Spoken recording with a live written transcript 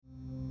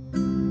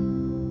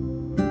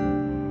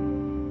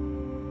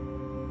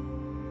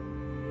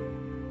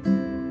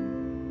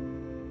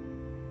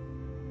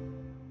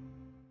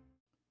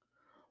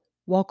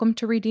Welcome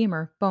to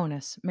Redeemer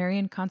Bonus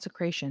Marian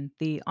Consecration,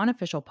 the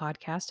unofficial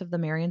podcast of the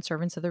Marian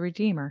Servants of the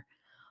Redeemer.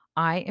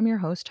 I am your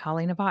host,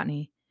 Holly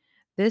Novotny.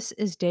 This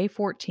is day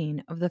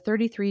 14 of the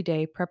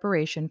 33-day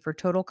preparation for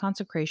total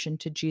consecration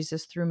to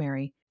Jesus through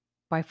Mary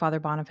by Father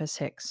Boniface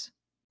Hicks.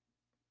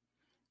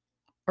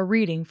 A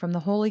reading from the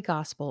Holy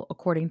Gospel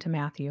according to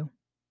Matthew.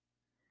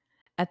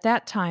 At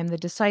that time the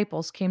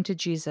disciples came to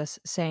Jesus,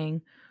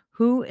 saying,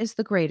 "Who is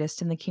the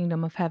greatest in the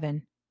kingdom of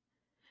heaven?"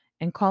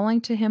 And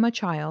calling to him a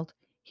child,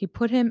 he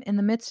put him in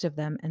the midst of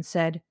them and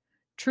said,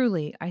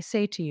 "Truly, I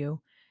say to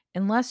you,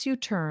 unless you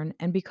turn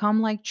and become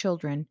like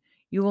children,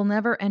 you will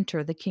never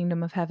enter the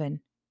kingdom of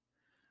heaven.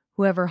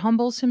 Whoever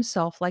humbles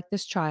himself like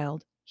this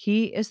child,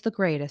 he is the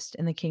greatest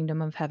in the kingdom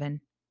of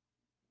heaven."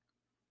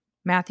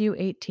 Matthew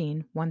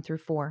 18,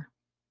 1-4.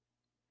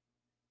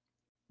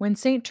 When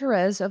St.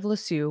 Therese of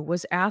Lisieux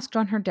was asked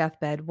on her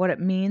deathbed what it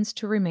means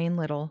to remain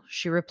little,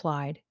 she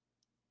replied,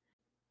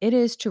 "It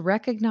is to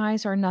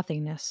recognize our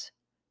nothingness,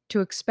 to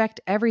expect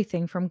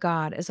everything from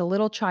God as a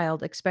little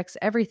child expects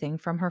everything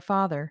from her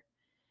father.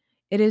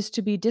 It is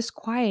to be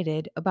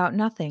disquieted about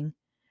nothing,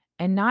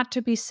 and not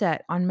to be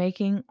set on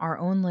making our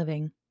own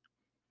living.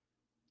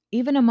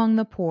 Even among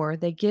the poor,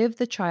 they give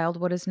the child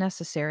what is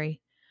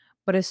necessary,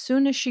 but as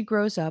soon as she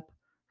grows up,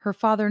 her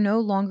father no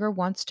longer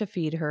wants to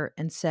feed her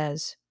and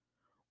says,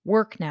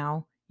 'Work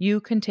now, you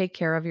can take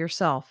care of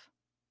yourself.'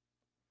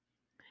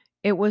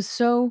 It was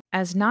so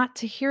as not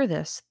to hear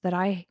this that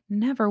I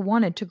never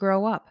wanted to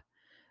grow up,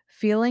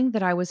 feeling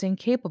that I was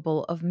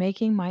incapable of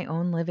making my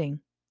own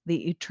living,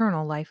 the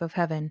eternal life of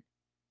heaven.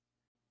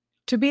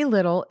 To be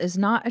little is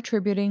not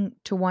attributing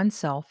to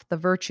oneself the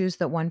virtues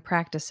that one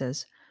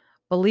practices,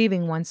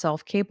 believing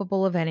oneself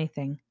capable of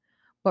anything,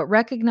 but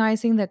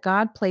recognizing that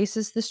God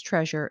places this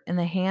treasure in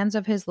the hands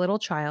of his little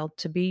child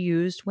to be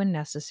used when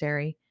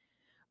necessary,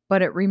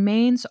 but it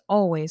remains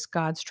always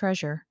God's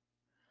treasure.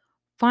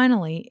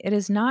 Finally, it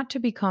is not to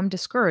become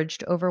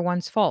discouraged over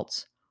one's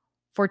faults,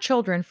 for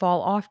children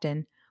fall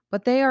often,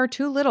 but they are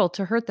too little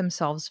to hurt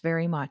themselves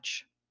very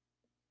much.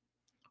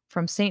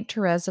 From St.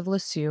 Therese of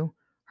Lisieux,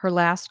 Her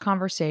Last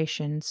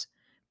Conversations,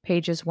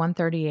 pages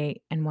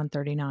 138 and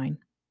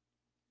 139.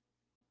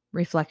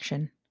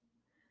 Reflection.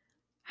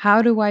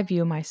 How do I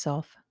view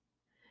myself?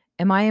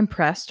 Am I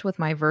impressed with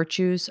my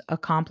virtues,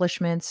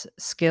 accomplishments,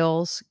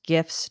 skills,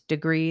 gifts,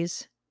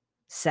 degrees,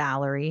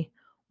 salary,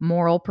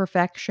 moral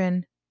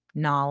perfection,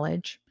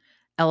 knowledge,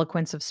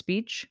 eloquence of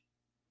speech?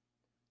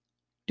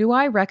 Do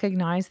I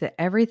recognize that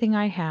everything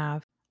I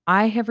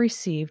have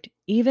received,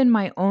 even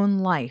my own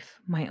life,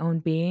 my own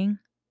being?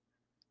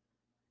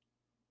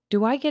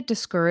 Do I get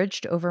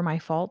discouraged over my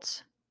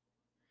faults?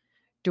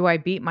 Do I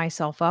beat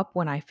myself up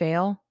when I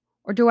fail?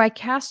 Or do I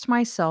cast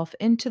myself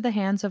into the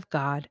hands of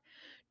God,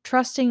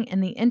 trusting in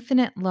the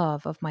infinite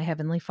love of my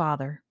Heavenly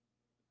Father?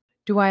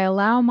 Do I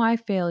allow my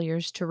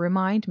failures to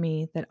remind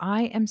me that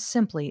I am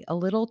simply a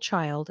little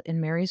child in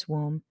Mary's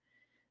womb,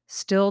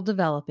 still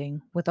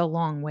developing with a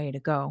long way to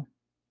go?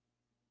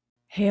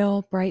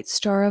 Hail, bright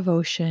star of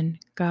ocean,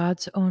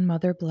 God's own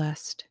mother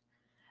blessed,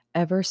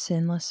 ever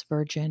sinless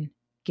virgin,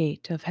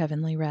 gate of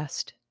heavenly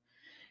rest.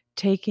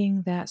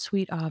 Taking that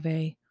sweet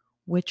Ave,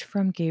 which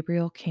from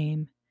Gabriel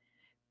came,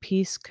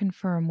 peace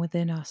confirm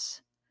within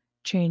us,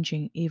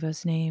 changing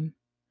Eva's name.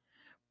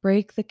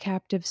 Break the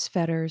captive's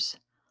fetters,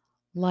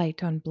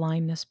 light on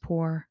blindness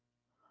pour,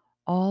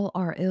 all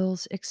our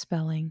ills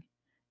expelling,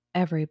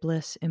 every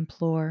bliss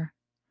implore.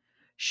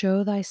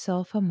 Show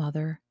thyself a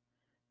mother,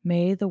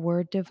 may the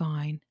word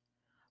divine,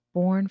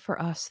 born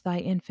for us thy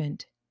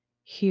infant,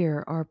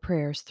 hear our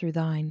prayers through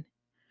thine.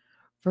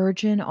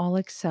 Virgin all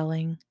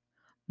excelling,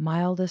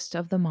 mildest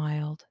of the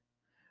mild,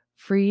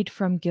 freed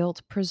from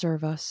guilt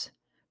preserve us,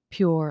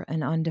 pure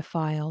and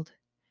undefiled.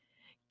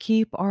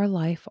 Keep our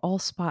life all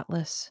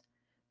spotless,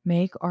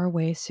 make our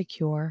way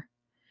secure,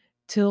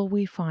 till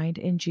we find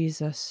in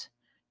Jesus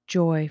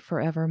joy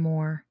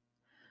forevermore.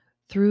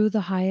 Through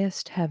the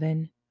highest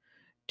heaven,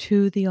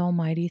 to the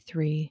Almighty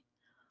Three,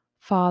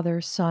 Father,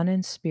 Son,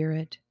 and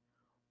Spirit,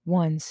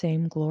 one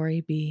same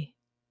glory be.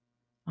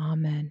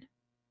 Amen.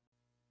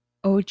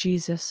 O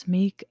Jesus,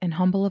 meek and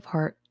humble of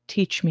heart,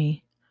 teach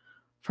me.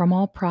 From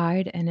all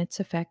pride and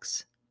its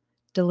effects,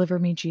 deliver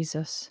me,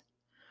 Jesus.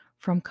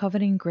 From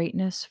coveting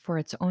greatness for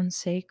its own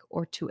sake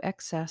or to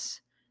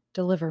excess,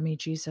 deliver me,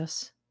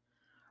 Jesus.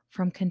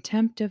 From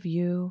contempt of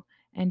you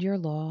and your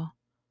law,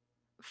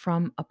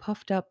 from a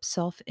puffed up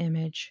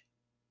self-image,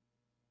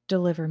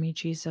 deliver me,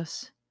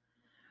 Jesus.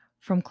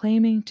 From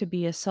claiming to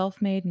be a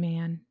self-made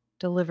man,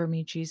 deliver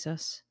me,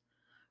 Jesus.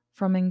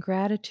 From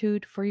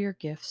ingratitude for your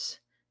gifts,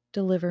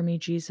 deliver me,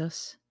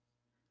 Jesus.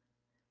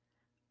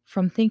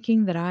 From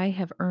thinking that I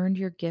have earned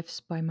your gifts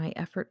by my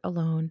effort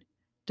alone,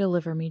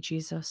 deliver me,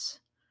 Jesus.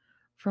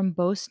 From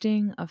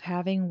boasting of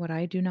having what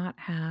I do not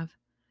have,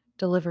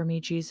 deliver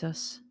me,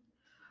 Jesus.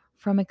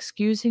 From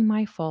excusing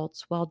my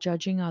faults while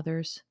judging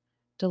others,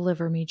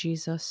 deliver me,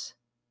 Jesus.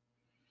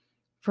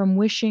 From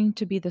wishing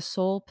to be the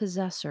sole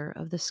possessor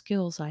of the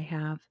skills I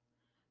have,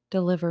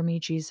 deliver me,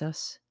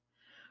 Jesus.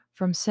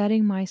 From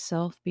setting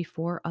myself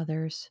before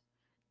others,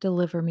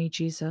 deliver me,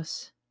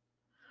 Jesus.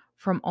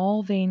 From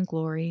all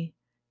vainglory,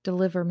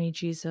 deliver me,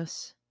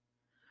 Jesus.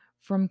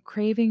 From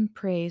craving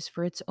praise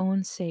for its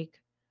own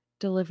sake,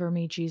 deliver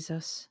me,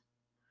 Jesus.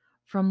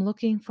 From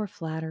looking for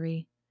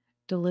flattery,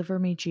 deliver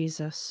me,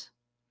 Jesus.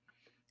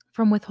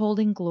 From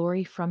withholding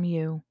glory from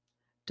you,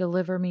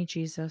 deliver me,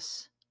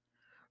 Jesus.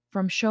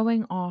 From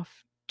showing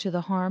off to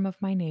the harm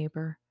of my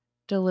neighbor,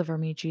 deliver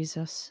me,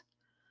 Jesus.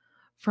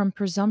 From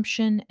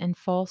presumption and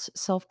false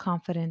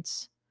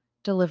self-confidence,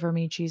 deliver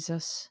me,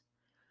 Jesus.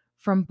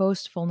 From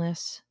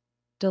boastfulness,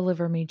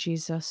 deliver me,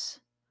 Jesus.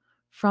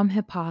 From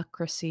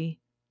hypocrisy,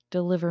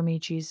 deliver me,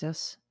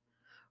 Jesus.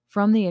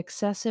 From the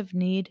excessive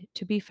need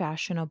to be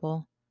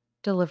fashionable,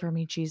 deliver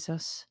me,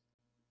 Jesus.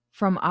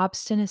 From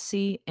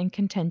obstinacy and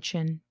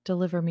contention,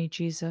 deliver me,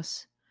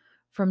 Jesus.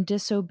 From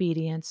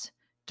disobedience,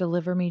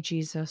 deliver me,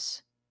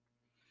 Jesus.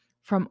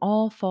 From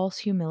all false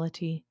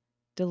humility,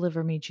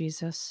 deliver me,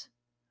 Jesus.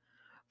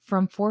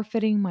 From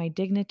forfeiting my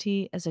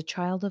dignity as a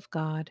child of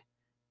God,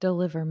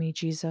 deliver me,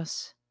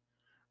 Jesus.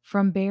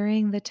 From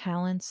bearing the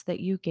talents that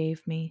you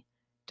gave me,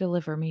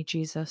 deliver me,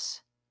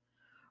 Jesus.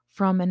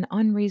 From an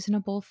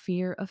unreasonable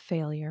fear of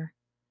failure,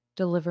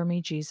 deliver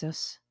me,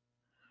 Jesus.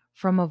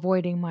 From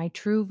avoiding my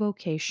true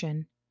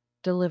vocation,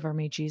 deliver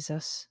me,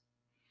 Jesus.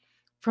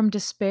 From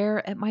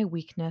despair at my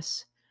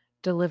weakness,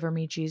 deliver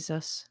me,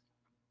 Jesus.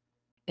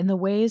 In the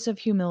ways of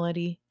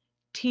humility,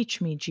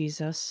 teach me,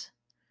 Jesus.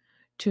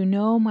 To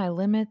know my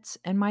limits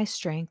and my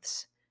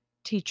strengths,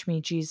 teach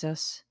me,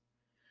 Jesus.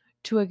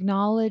 To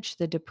acknowledge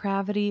the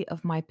depravity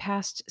of my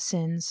past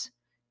sins,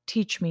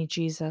 teach me,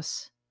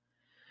 Jesus.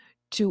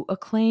 To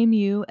acclaim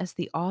you as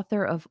the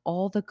author of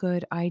all the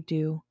good I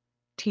do,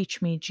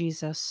 teach me,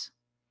 Jesus.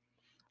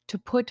 To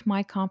put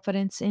my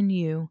confidence in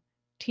you,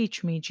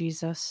 teach me,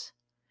 Jesus.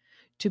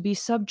 To be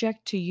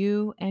subject to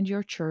you and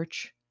your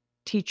church,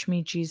 teach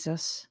me,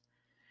 Jesus.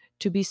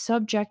 To be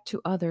subject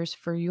to others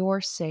for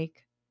your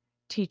sake,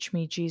 teach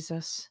me,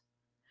 Jesus.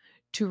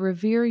 To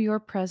revere your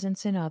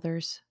presence in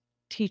others,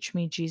 teach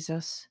me,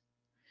 Jesus.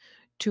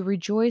 To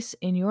rejoice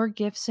in your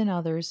gifts in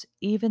others,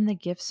 even the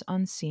gifts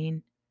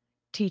unseen,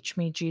 teach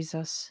me,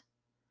 Jesus.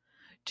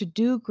 To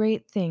do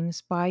great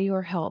things by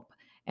your help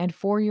and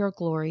for your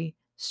glory,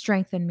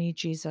 strengthen me,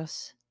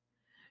 Jesus.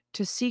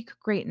 To seek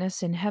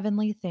greatness in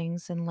heavenly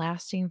things and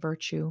lasting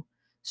virtue,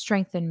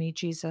 strengthen me,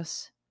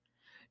 Jesus.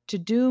 To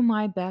do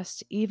my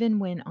best even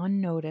when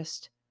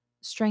unnoticed,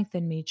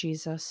 strengthen me,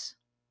 Jesus.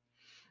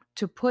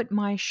 To put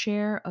my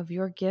share of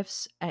your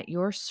gifts at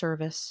your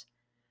service,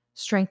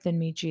 strengthen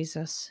me,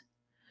 Jesus.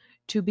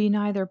 To be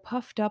neither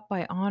puffed up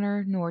by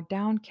honor nor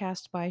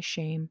downcast by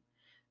shame,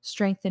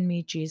 strengthen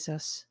me,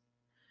 Jesus.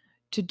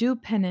 To do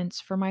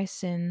penance for my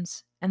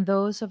sins and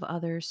those of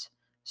others,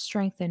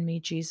 strengthen me,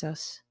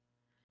 Jesus.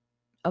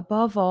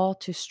 Above all,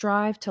 to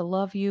strive to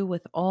love you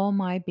with all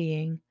my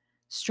being,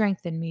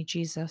 strengthen me,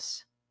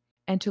 Jesus.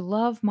 And to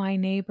love my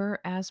neighbor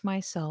as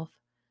myself,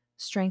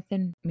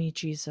 strengthen me,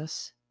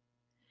 Jesus.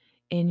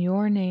 In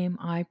your name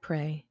I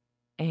pray.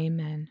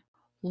 Amen.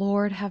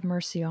 Lord, have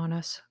mercy on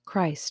us.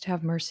 Christ,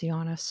 have mercy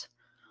on us.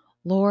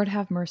 Lord,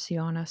 have mercy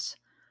on us.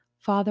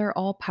 Father,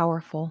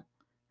 all-powerful,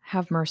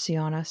 have mercy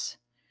on us.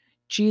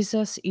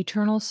 Jesus,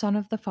 eternal Son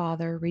of the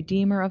Father,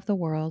 Redeemer of the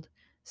world,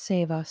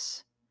 save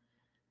us.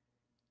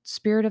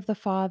 Spirit of the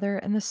Father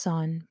and the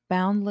Son,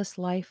 boundless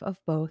life of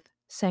both,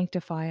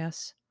 sanctify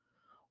us.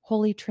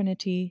 Holy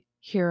Trinity,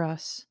 hear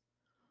us.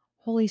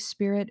 Holy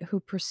Spirit, who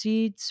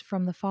proceeds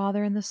from the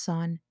Father and the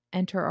Son,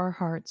 enter our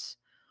hearts.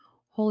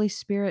 Holy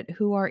Spirit,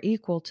 who are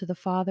equal to the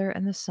Father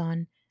and the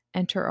Son,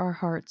 enter our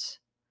hearts.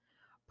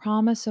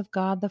 Promise of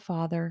God the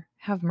Father,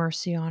 have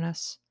mercy on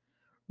us.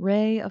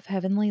 Ray of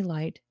heavenly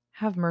light,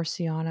 have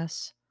mercy on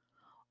us.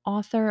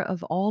 Author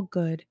of all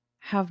good,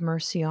 have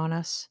mercy on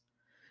us.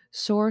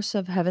 Source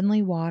of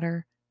heavenly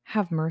water,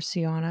 have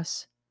mercy on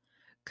us.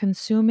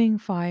 Consuming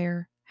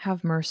fire,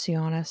 have mercy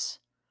on us.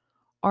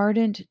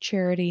 Ardent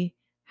charity,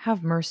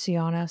 have mercy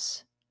on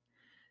us.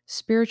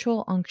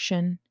 Spiritual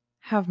unction,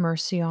 have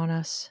mercy on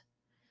us.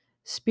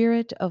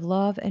 Spirit of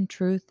love and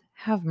truth,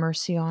 have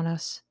mercy on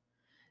us.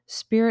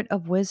 Spirit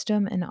of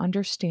wisdom and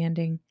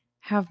understanding,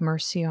 have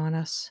mercy on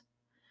us.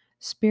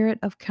 Spirit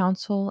of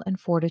counsel and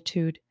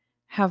fortitude,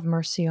 have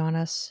mercy on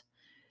us.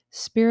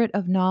 Spirit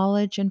of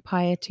knowledge and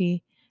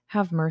piety,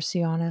 have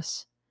mercy on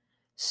us.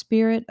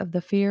 Spirit of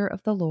the fear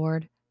of the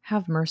Lord,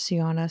 have mercy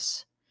on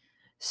us.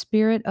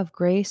 Spirit of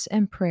grace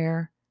and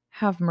prayer,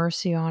 have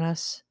mercy on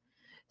us.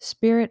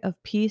 Spirit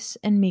of peace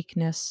and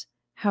meekness,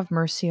 have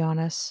mercy on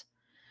us.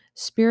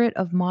 Spirit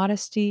of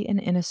modesty and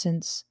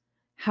innocence,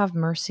 have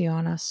mercy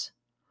on us.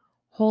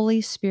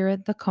 Holy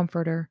Spirit, the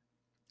Comforter,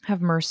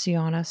 have mercy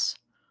on us.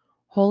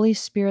 Holy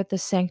Spirit, the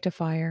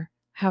Sanctifier,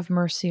 have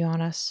mercy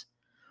on us.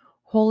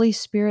 Holy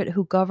Spirit,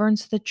 who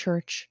governs the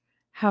Church,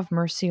 have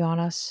mercy on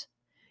us.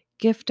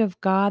 Gift of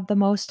God the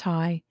Most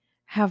High,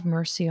 have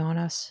mercy on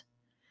us.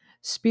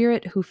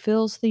 Spirit who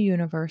fills the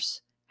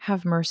universe,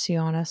 have mercy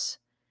on us.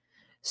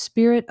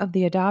 Spirit of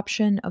the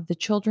adoption of the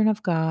children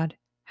of God,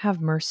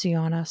 have mercy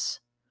on us.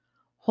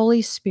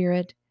 Holy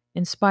Spirit,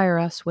 inspire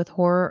us with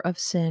horror of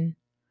sin.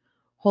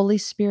 Holy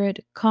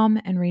Spirit, come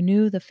and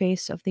renew the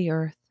face of the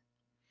earth.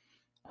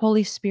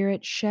 Holy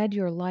Spirit, shed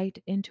your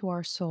light into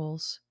our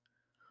souls.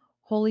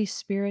 Holy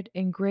Spirit,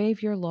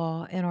 engrave your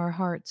law in our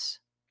hearts.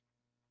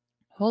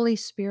 Holy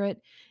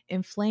Spirit,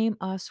 inflame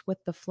us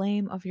with the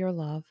flame of your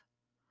love.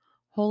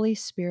 Holy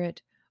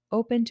Spirit,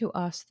 open to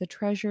us the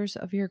treasures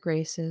of your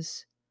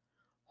graces.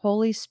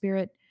 Holy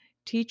Spirit,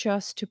 teach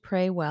us to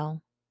pray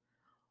well.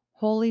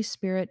 Holy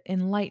Spirit,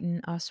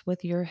 enlighten us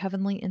with your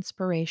heavenly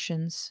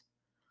inspirations.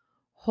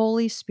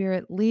 Holy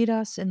Spirit, lead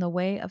us in the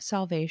way of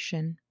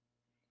salvation.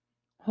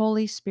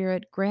 Holy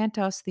Spirit, grant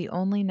us the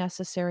only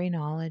necessary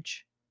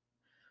knowledge.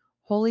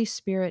 Holy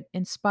Spirit,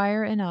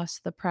 inspire in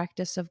us the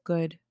practice of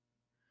good.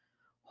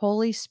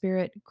 Holy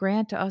Spirit,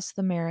 grant us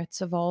the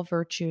merits of all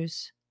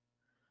virtues.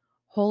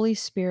 Holy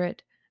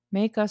Spirit,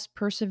 make us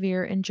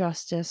persevere in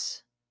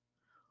justice.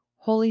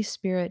 Holy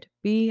Spirit,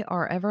 be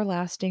our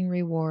everlasting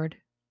reward.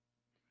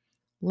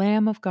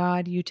 Lamb of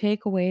God, you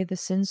take away the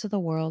sins of the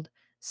world,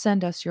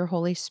 send us your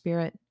Holy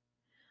Spirit.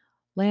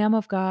 Lamb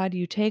of God,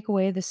 you take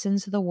away the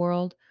sins of the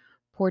world,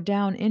 pour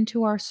down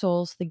into our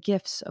souls the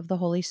gifts of the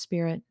Holy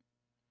Spirit.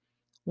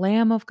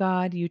 Lamb of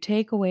God, you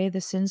take away the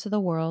sins of the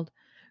world,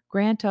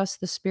 grant us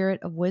the spirit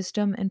of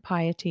wisdom and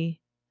piety.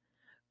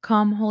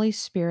 Come, Holy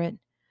Spirit,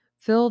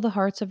 fill the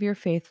hearts of your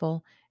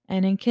faithful,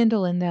 and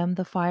enkindle in them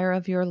the fire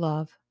of your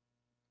love.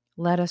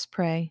 Let us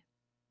pray.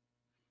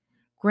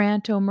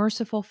 Grant, O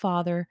merciful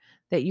Father,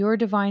 that your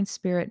divine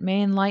Spirit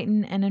may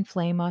enlighten and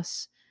inflame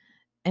us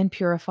and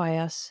purify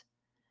us,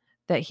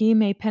 that he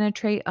may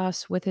penetrate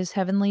us with his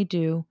heavenly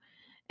dew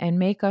and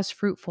make us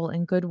fruitful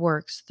in good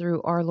works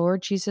through our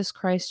Lord Jesus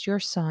Christ, your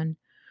Son,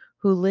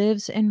 who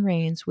lives and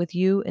reigns with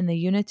you in the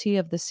unity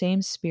of the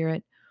same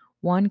Spirit,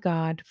 one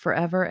God,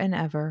 forever and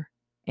ever.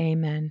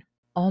 Amen.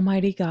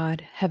 Almighty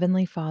God,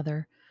 Heavenly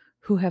Father,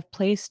 who have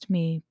placed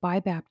me by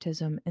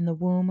baptism in the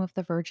womb of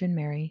the Virgin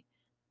Mary,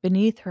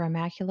 beneath her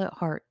immaculate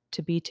heart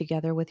to be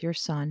together with your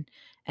Son,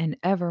 and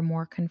ever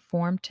more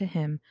conformed to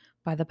him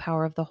by the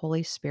power of the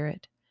Holy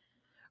Spirit,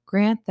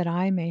 grant that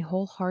I may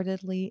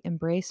wholeheartedly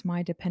embrace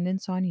my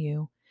dependence on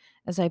you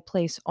as I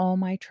place all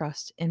my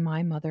trust in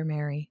my Mother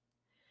Mary.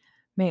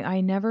 May I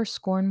never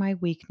scorn my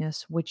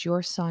weakness, which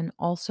your Son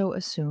also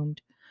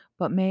assumed,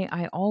 but may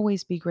I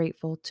always be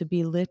grateful to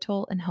be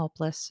little and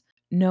helpless,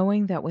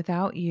 knowing that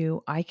without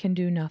you I can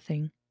do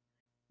nothing.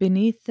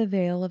 Beneath the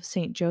veil of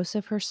Saint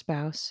Joseph, her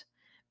spouse,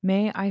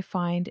 may I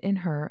find in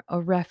her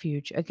a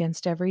refuge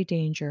against every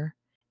danger,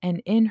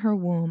 and in her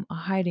womb a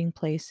hiding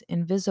place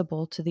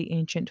invisible to the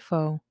ancient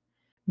foe.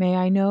 May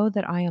I know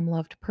that I am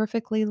loved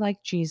perfectly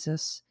like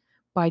Jesus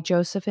by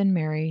Joseph and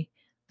Mary,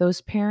 those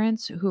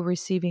parents who,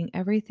 receiving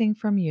everything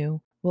from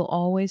you, will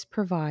always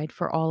provide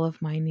for all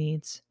of my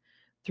needs.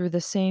 Through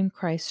the same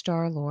Christ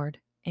our Lord.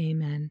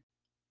 Amen.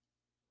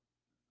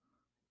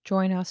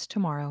 Join us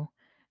tomorrow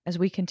as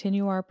we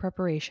continue our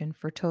preparation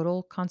for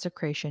total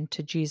consecration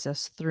to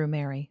Jesus through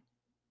Mary.